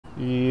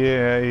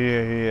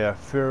Yeah.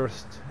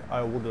 First,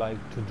 I would like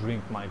to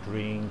drink my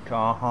drink.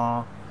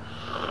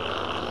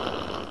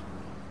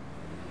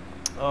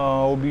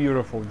 Oh,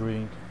 beautiful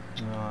drink.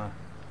 Uh,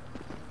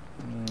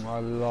 I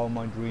love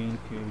my drink.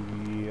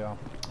 Yeah.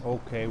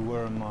 Okay,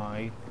 where am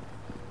I?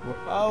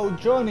 Oh,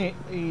 Johnny.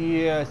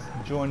 Yes,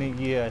 Johnny.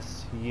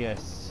 Yes.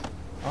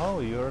 Oh,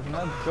 you're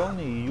not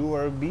Johnny. You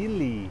are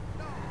Billy.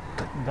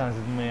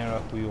 Doesn't matter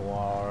who you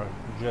are.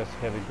 Just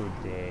have a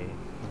good day.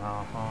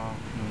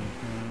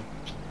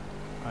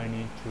 I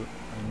need to.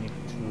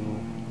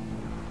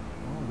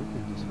 Oh, look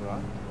at this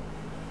rock.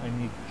 I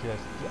need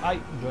just.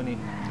 Johnny,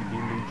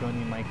 Billy,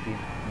 Johnny, Mikey,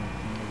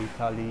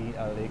 Vitaly,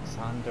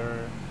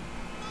 Alexander.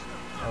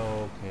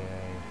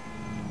 Okay.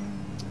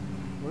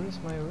 Where is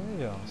my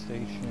radio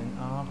station?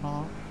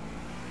 Oh,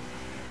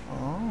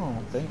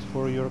 thanks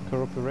for your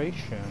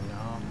cooperation.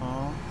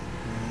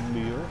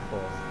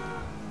 Beautiful.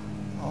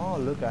 Oh,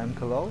 look, I'm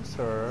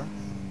closer.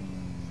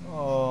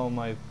 Oh,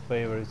 my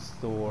favorite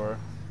store.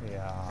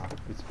 Yeah,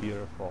 it's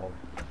beautiful.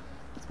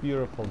 It's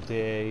beautiful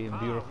day,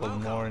 beautiful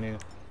morning,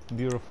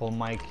 beautiful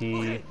Mikey.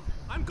 Okay,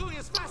 I'm going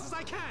as fast as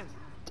I can.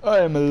 I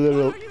am a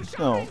little. What are you No,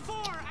 shouting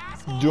for,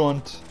 asshole?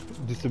 don't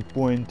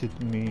disappointed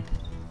me.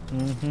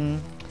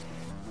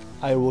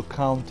 I will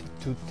count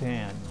to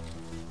 10.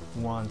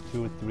 1,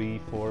 2, 3,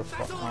 4, 5.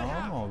 That's all I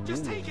have. Oh,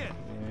 Just really? take it.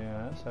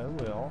 Yes, I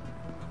will.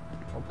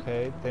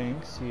 Okay,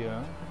 thanks.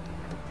 Yeah.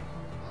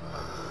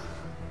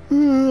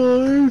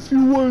 If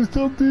you want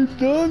something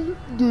done,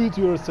 do it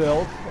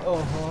yourself. A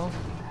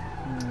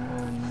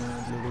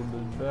little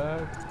bit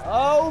back.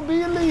 Oh,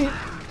 Billy!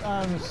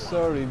 I'm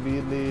sorry,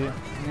 Billy.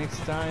 Next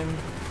time,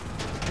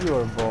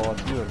 you're bot.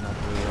 You're not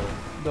real.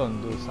 Don't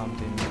do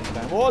something next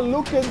time. Oh,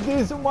 look at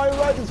this! My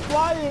ride is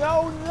flying!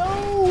 Oh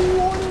no!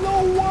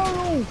 Oh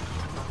no!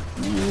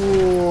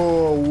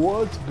 Whoa!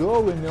 What's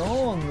going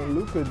on?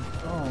 Look at!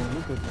 Oh,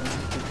 look at! I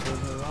need to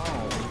turn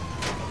around.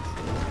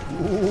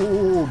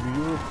 Oh,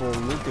 beautiful!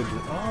 Look at it!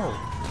 Oh,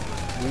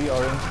 we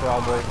are in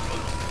trouble.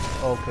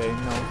 Okay,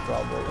 no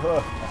trouble.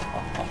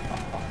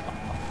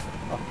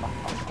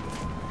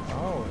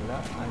 Oh, I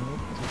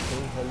need to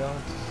say hello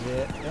to the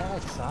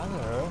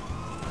Alexander.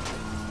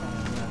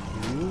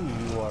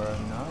 You are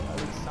not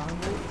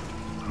Alexander.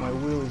 My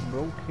wheel is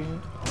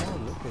broken. Oh,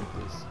 look at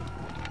this.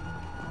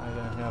 I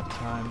don't have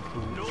time to.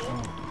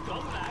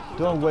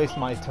 Don't waste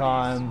my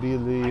time,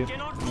 Billy.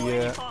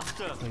 Yeah,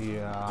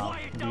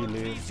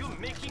 Billy.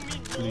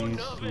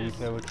 Please, we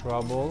have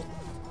trouble.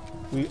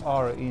 We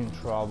are in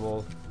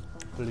trouble.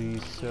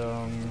 Please,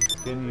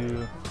 can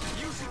you?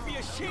 You should be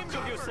ashamed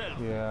of yourself.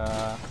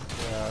 Yeah,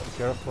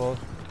 careful.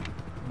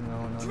 No.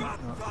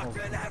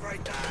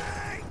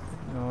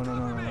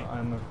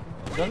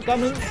 Don't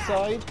come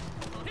inside.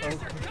 Okay.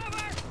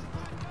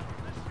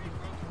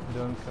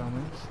 Don't come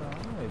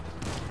inside.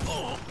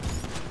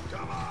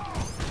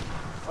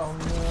 Oh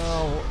no.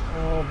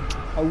 Oh,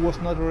 I was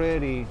not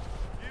ready.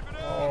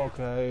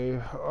 Okay,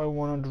 I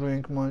wanna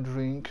drink my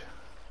drink.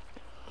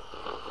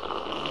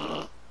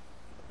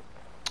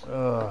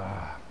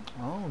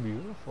 Oh,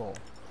 beautiful.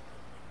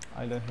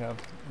 I don't have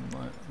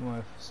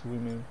my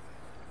swimming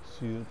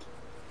suit.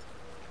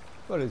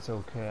 But it's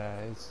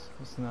okay.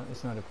 It's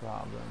not a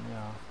problem.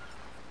 Yeah.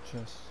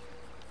 Just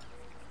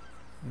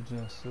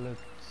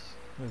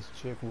let's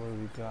check what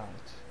we got.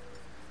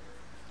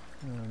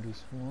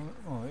 This one.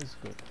 Oh, it's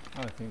good.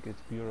 I think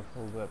it's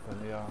beautiful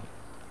weapon. Yeah.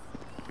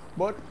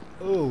 But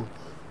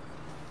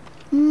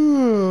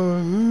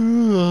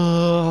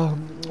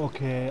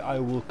okay, I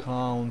will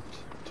count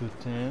to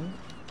 10,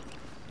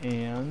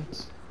 and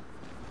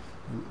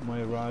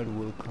my ride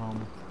will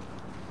come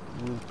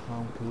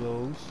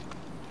close.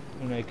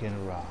 And I can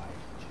ride.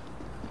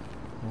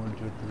 1, 2,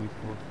 3,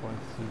 4, 5,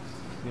 6,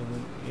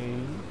 7, 8,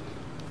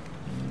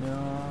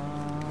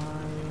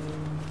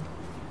 9,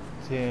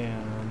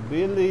 10.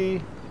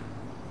 Billy.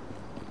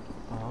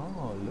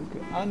 Oh, look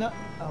at Anna.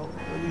 Oh,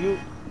 you.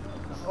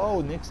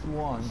 Oh, next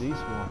one. This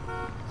one.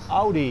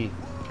 Audi.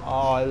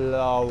 Oh, I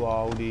love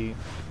Audi.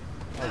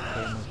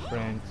 Okay, my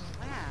friends.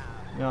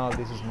 No,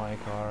 this is my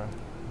car.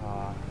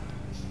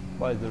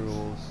 By the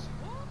rules.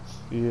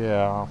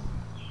 Yeah.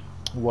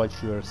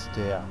 Watch your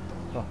step.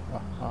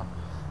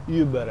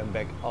 You better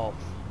back off.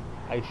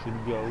 I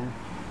should go.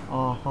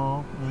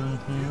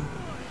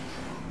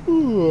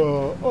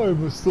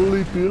 I'm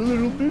sleepy a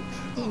little bit.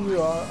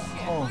 Yeah.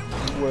 Oh,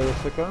 wait a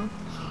second.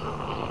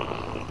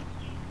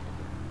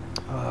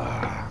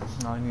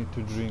 I need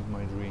to drink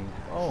my drink.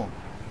 Oh,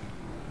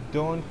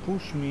 don't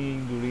push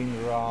me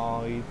during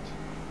ride.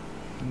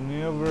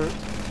 Never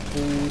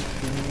push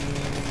me.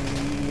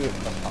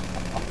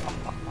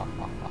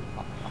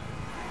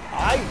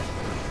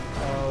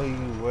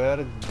 Where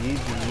did you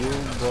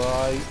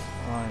buy?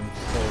 I'm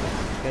sorry.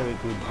 Have a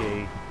good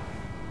day.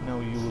 Now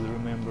you will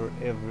remember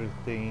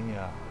everything.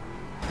 Yeah.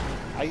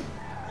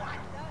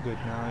 Good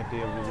night,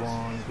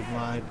 everyone. Good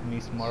night,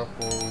 Miss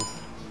Marple.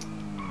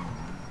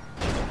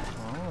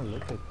 Oh,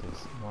 look at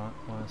this.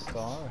 One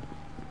star.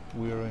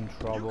 We're in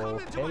trouble.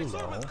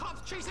 Hello.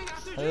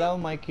 Hello,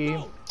 Mikey.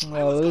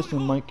 Well,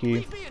 listen,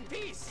 Mikey.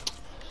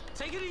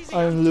 Take it easy. I'm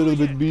a I'm little doing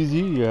bit it.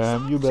 busy.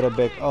 Yeah, you better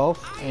back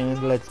off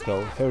and let's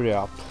go. Hurry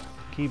up.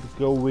 Keep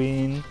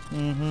going.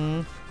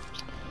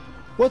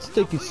 What's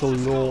taking so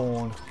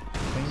long?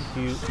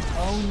 Thank you.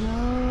 Oh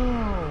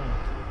no!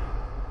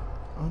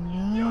 Oh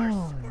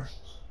no!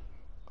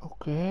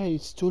 Okay,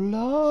 it's too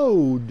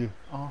loud.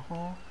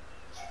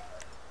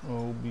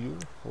 Oh,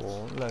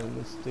 beautiful.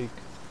 Let's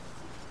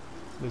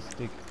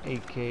take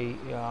AK.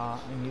 Yeah, I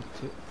need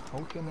to.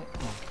 How can I?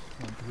 Oh,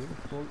 not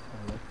beautiful. I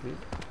like it.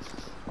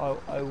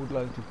 I would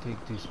like to take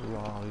this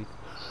right.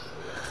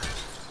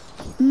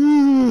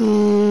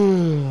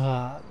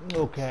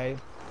 Okay.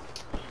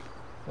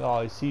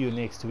 I see you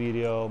next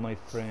video, my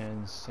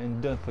friends,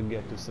 and don't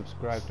forget to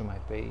subscribe to my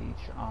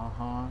page.